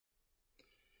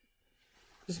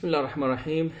Bismillah ar-Rahman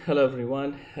ar-Rahim. Hello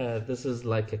everyone. This is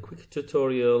like a quick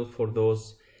tutorial for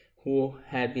those who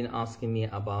had been asking me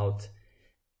about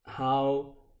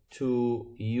how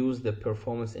to use the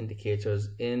performance indicators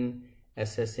in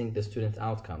assessing the student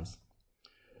outcomes.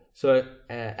 So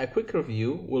a quick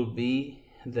review will be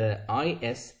the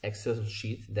IS Excel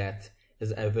sheet that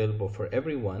is available for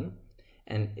everyone.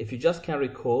 And if you just can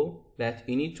recall that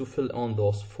you need to fill on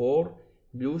those 4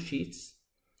 blue sheets.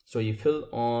 So you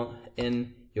fill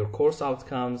in your course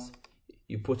outcomes,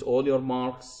 you put all your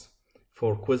marks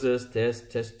for quizzes,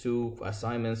 tests, test 2,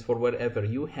 assignments, for whatever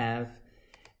you have,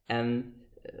 and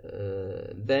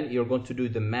then you're going to do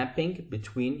the mapping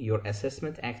between your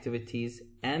assessment activities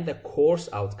and the course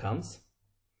outcomes.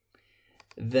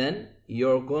 Then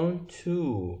you're going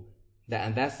to,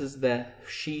 and that is the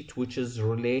sheet which is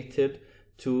related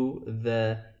to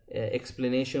the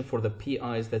explanation for the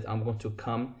PIs that I'm going to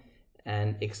come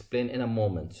and explain in a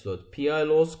moment. So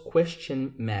PILOs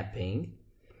question mapping,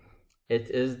 it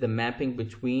is the mapping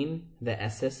between the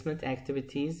assessment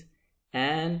activities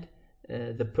and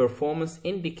the performance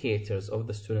indicators of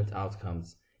the student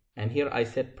outcomes. And here I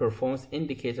said performance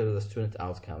indicators of the student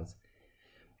outcomes.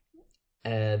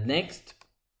 Next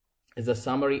is a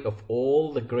summary of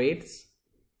all the grades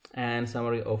and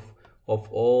summary of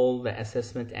all the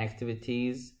assessment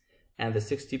activities and the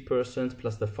 60%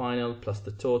 plus the final plus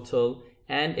the total.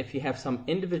 And if you have some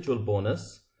individual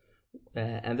bonus,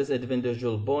 and this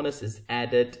individual bonus is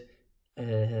added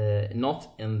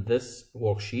not in this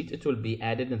worksheet, it will be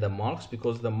added in the marks,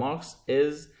 because the marks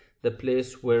is the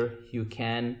place where you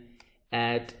can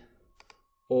add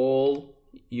all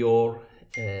your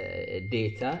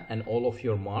data and all of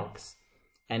your marks.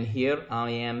 And here I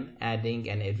am adding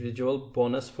an individual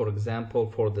bonus, for example,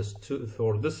 for this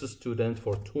student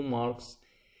for 2 marks,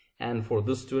 and for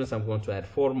this student I'm going to add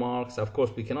 4 marks. Of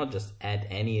course, we cannot just add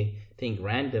anything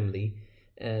randomly.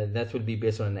 That will be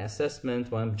based on an assessment.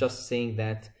 But I'm just saying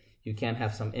that you can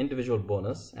have some individual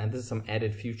bonus, and this is some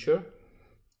added feature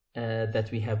that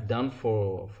we have done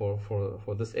for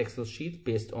this Excel sheet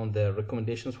based on the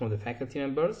recommendations from the faculty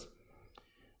members.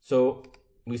 So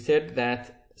we said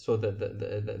that. So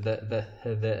the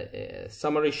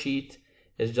summary sheet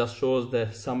just shows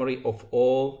the summary of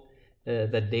all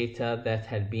the data that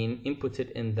had been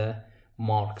inputted in the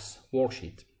marks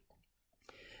worksheet.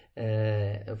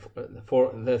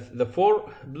 For the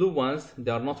 4 blue ones,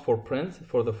 they are not for print.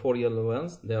 For the 4 yellow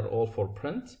ones, they are all for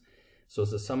print. So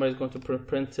the summary is going to be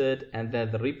printed, and then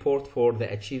the report for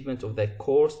the achievement of the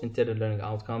course intended learning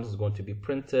outcomes is going to be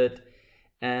printed.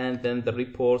 And then the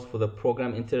reports for the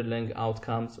program intended learning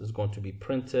outcomes is going to be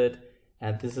printed,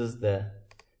 and this is the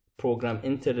program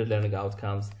intended learning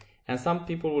outcomes. And some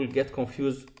people will get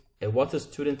confused what is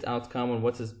student outcome and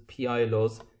what is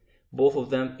PILOs. Both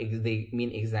of them, they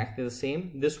mean exactly the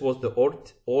same. This was the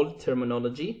old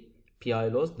terminology,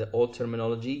 PILOs, the old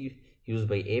terminology used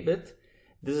by ABIT.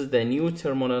 This is the new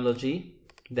terminology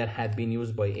that had been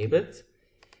used by ABIT,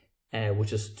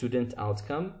 which is student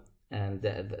outcome. And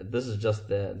this is just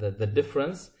the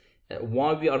difference.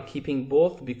 Why we are keeping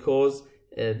both? Because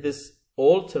this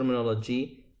old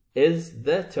terminology is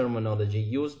the terminology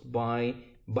used by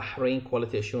Bahrain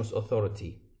Quality Assurance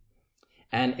Authority,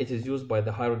 and it is used by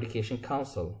the Higher Education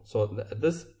Council. So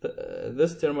this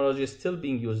terminology is still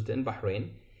being used in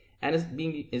Bahrain, and is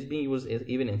being used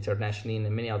even internationally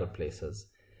in many other places.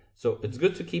 So it's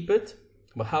good to keep it,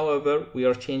 but however, we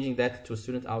are changing that to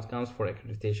student outcomes for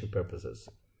accreditation purposes.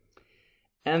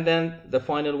 And then the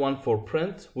final one for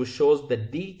print, which shows the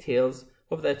details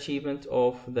of the achievement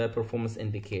of the performance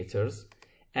indicators,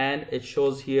 and it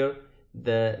shows here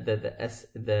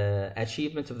the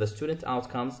achievement of the student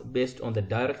outcomes based on the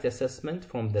direct assessment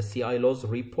from the CILOs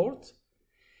report,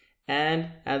 and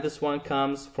this one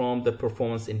comes from the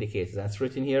performance indicators. That's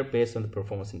written here based on the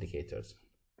performance indicators.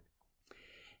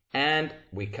 And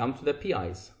we come to the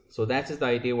PIs. So that is the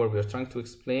idea where we're trying to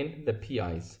explain the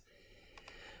PIs.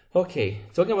 Okay,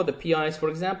 talking about the PIs, for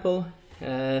example,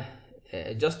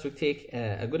 just to take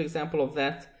a good example of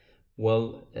that,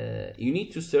 well, you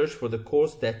need to search for the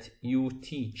course that you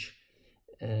teach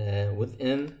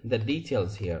within the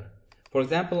details here. For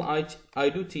example, I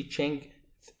do teach Cheng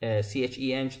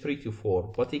CHE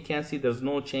 324, but you can see there's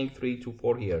no Cheng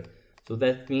 324 here. So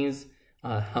that means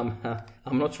I'm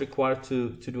not required to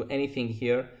do anything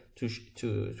here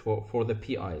for the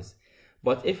PIs.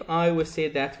 But if I would say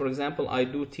that, for example, I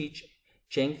do teach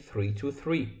Cheng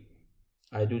 323,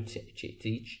 I do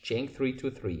teach Cheng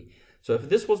 323. So if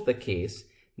this was the case,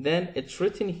 then it's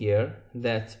written here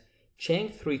that Cheng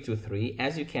 323,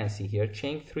 as you can see here,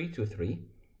 Cheng 323,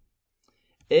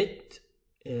 it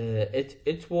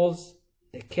was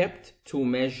kept to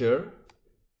measure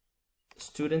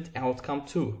student outcome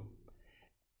 2.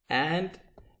 And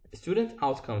student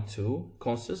outcome 2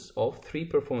 consists of 3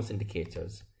 performance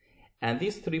indicators. And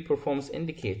these 3 performance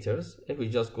indicators, if we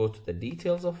just go to the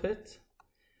details of it,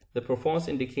 the performance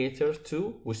indicator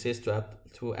 2, which says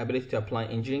to ability to apply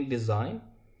engineering design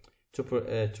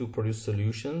to produce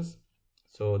solutions.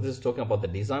 So this is talking about the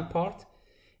design part.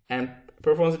 And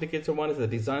performance indicator 1 is the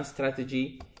design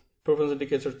strategy. Performance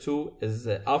indicator 2 is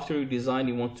after you design,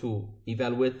 you want to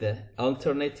evaluate the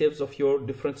alternatives of your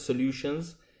different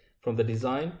solutions from the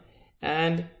design,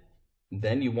 and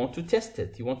then you want to test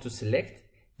it. You want to select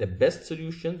the best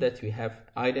solution that you have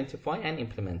identified and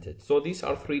implemented. So these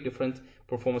are 3 different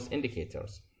performance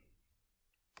indicators.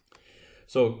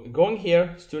 So going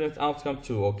here, student outcome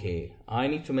 2, okay, I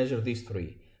need to measure these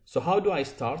 3. So how do I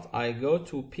start? I go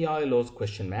to PILOs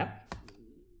question map.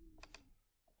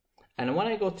 And when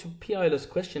I go to PILOs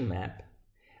question map,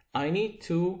 I need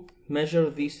to measure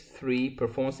these 3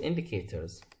 performance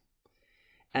indicators.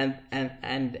 And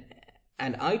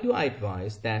I do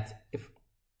advise that if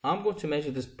I'm going to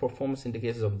measure this performance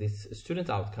indicators of these student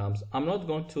outcomes, I'm not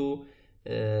going to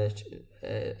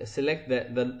select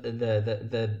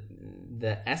the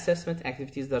assessment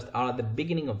activities that are at the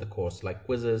beginning of the course, like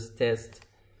quizzes, test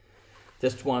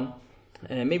 1,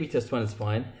 maybe test 1 is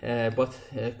fine, but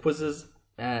quizzes,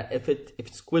 if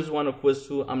it's quiz 1 or quiz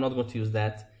 2, I'm not going to use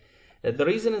that. The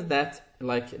reason is that,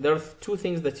 like, there are 2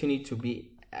 things that you need to be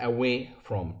away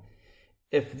from.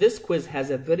 If this quiz has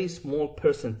a very small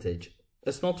percentage,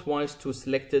 it's not wise to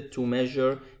select it to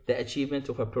measure the achievement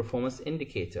of a performance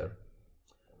indicator.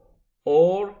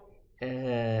 Or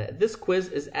this quiz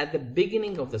is at the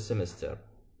beginning of the semester.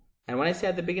 And when I say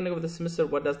at the beginning of the semester,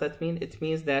 what does that mean? It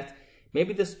means that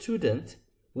maybe the student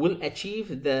will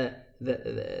achieve the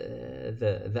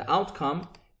outcome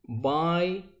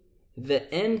by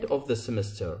the end of the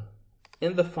semester,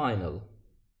 in the final,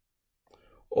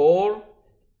 or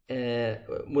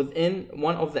within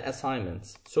one of the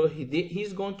assignments. So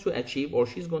he's going to achieve, or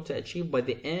she's going to achieve, by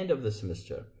the end of the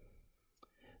semester.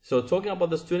 So talking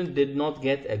about the student did not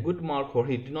get a good mark, or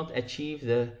he did not achieve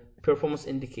the performance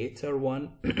indicator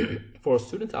 1 for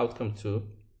student outcome 2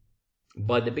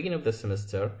 by the beginning of the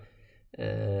semester,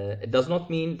 it does not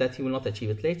mean that he will not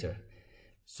achieve it later.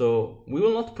 So we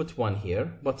will not put 1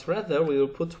 here, but rather we will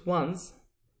put 1s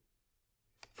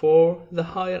for the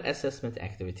higher assessment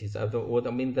activities, what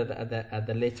I mean at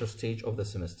the later stage of the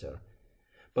semester.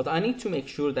 But I need to make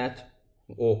sure that,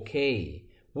 okay,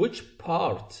 which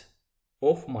part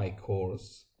of my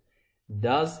course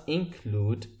does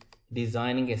include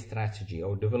designing a strategy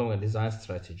or developing a design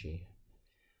strategy.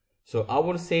 So I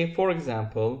will say, for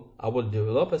example, I will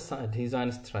develop a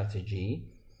design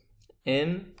strategy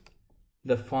in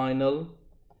the final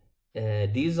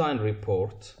design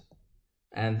report.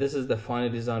 And this is the final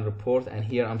design report, and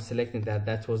here I'm selecting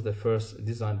that was the first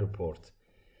design report.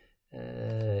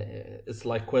 It's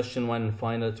like question 1 in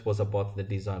final, it was about the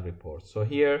design report. So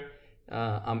here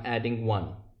I'm adding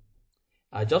 1.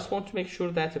 I just want to make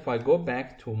sure that if I go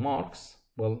back to marks,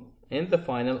 well, in the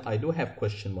final I do have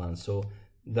question 1, so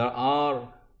there are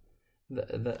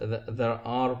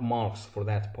marks for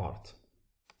that part.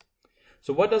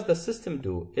 So what does the system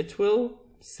do? It will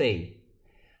say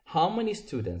how many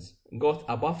students got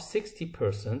above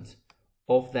 60%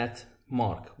 of that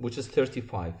mark, which is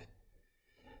 35.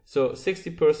 So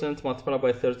 60% multiplied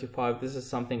by 35, this is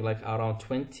something like around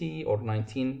 20 or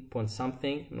 19 point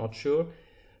something, I'm not sure.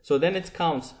 So then it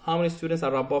counts how many students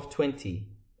are above 20.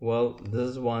 Well, this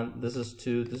is 1, this is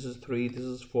 2, this is 3, this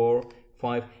is 4,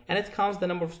 5, and it counts the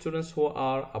number of students who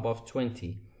are above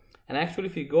 20. And actually,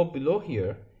 if you go below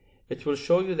here, it will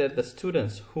show you that the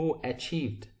students who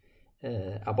achieved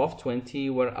above 20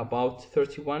 were about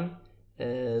 31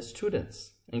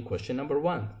 students in question number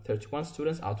 1. 31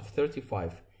 students out of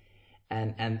 35,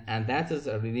 and that is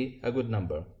really a good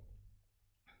number.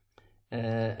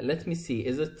 Let me see,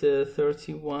 is it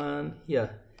 31?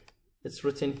 Yeah, it's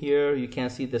written here. You can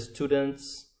see the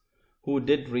students who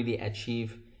did really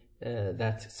achieve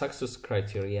that success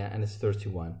criteria, and it's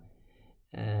 31,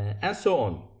 and so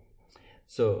on.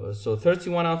 So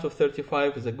 31 out of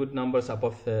 35 is a good number. It's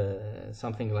above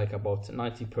something like about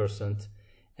 90%,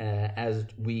 as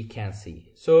we can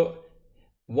see. So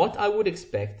what I would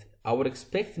expect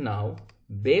now,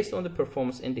 based on the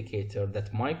performance indicator,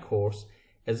 that my course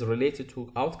is related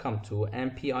to outcome 2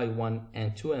 and PI 1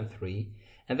 and 2 and 3,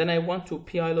 and then I want to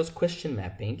PILOs question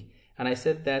mapping, and I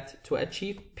said that to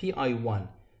achieve PI 1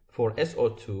 for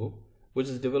SO2, which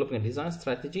is developing a design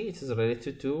strategy, it is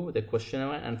related to the question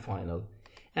 1 and final.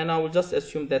 And I will just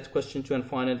assume that question 2 and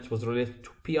final, it was related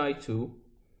to PI2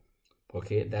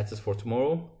 Okay, that is for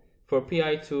tomorrow for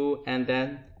PI2, and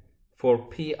then for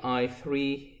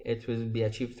PI3 it will be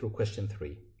achieved through question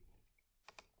 3.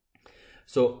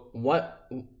 So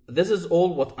this is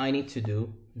all what I need to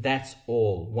do. That's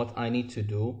all what I need to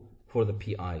do for the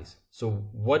PIs. So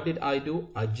what did I do?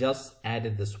 I just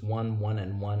added this 1, 1,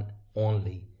 and 1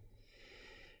 only.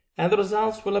 And the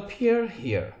results will appear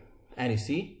here. And you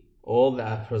see, all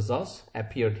the results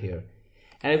appeared here.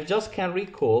 And if you just can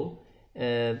recall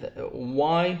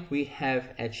why we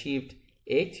have achieved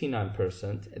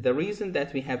 89%, the reason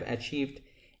that we have achieved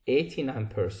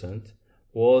 89%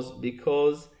 was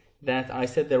because that I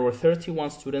said there were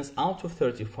 31 students out of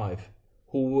 35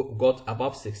 who got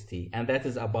above 60, and that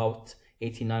is about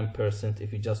 89%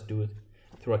 if you just do it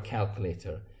through a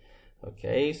calculator.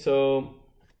 Okay, so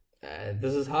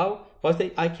this is how, but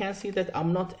I can see that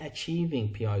I'm not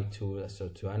achieving PI2,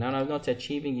 SO2, and I'm not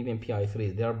achieving even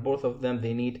PI3. They are both of them,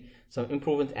 they need some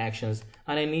improvement actions,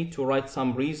 and I need to write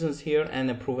some reasons here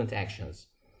and improvement actions.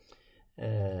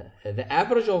 The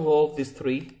average of all these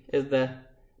three is the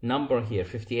number here,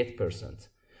 58%.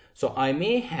 So I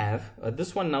may have,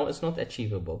 this one now is not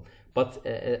achievable, but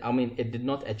I mean, it did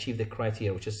not achieve the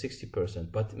criteria, which is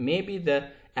 60%, but maybe the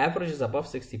average is above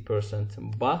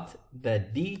 60%, but the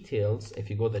details, if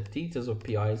you go the details of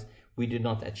PIs, we did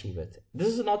not achieve it. This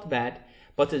is not bad,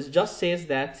 but it just says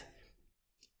that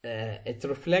it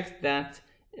reflects that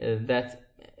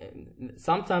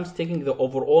sometimes taking the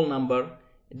overall number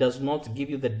does not give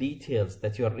you the details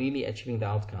that you are really achieving the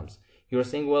outcomes. You're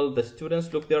saying, well, the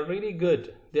students look, they're really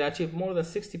good. They achieve more than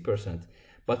 60%,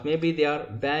 but maybe they are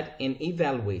bad in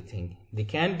evaluating. They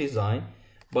can design,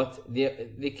 but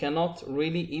they cannot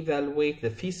really evaluate the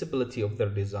feasibility of their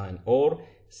design or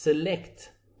select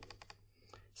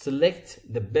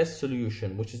the best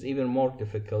solution, which is even more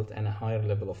difficult and a higher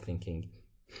level of thinking.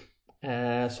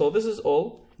 So this is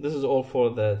all for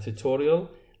the tutorial,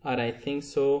 and I think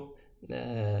so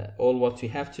all what you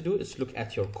have to do is look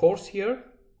at your course here,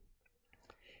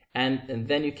 and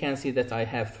then you can see that I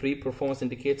have 3 performance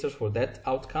indicators for that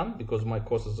outcome because my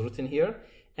course is written here.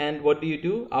 And what do you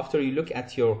do after you look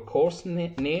at your course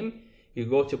name? You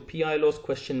go to PILOs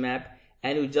question map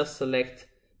and you just select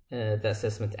the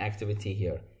assessment activity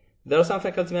here. There are some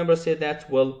faculty members say that,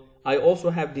 well, I also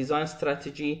have design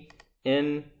strategy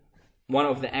in one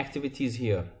of the activities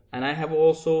here, and I have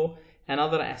also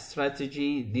another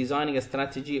strategy, designing a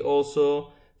strategy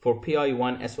also for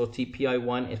PI1, SOT,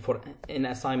 PI1, in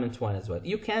assignment 1 as well.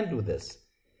 You can do this.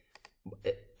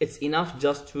 It's enough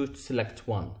just to select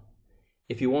one.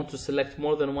 If you want to select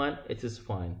more than one, it is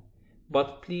fine.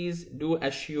 But please do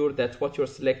assure that what you're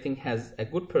selecting has a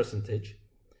good percentage,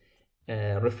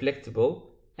 reflectable,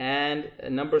 and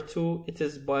number 2, it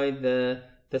is by the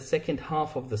second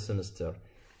half of the semester.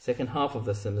 Second half of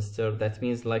the semester, that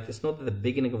means like it's not the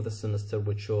beginning of the semester,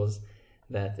 which shows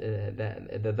that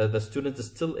the student is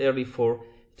still early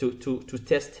to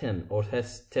test him or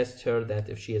test her that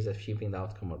if she is achieving the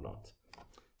outcome or not.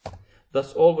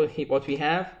 That's all what we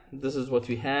have. This is what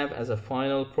we have as a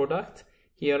final product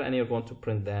here, and you're going to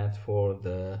print that for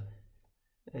the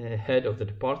head of the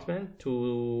department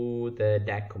to the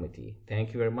DAC committee.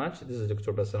 Thank you very much. This is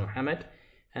Dr. Bassam Mohammed,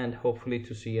 and hopefully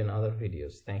to see you in other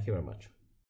videos. Thank you very much.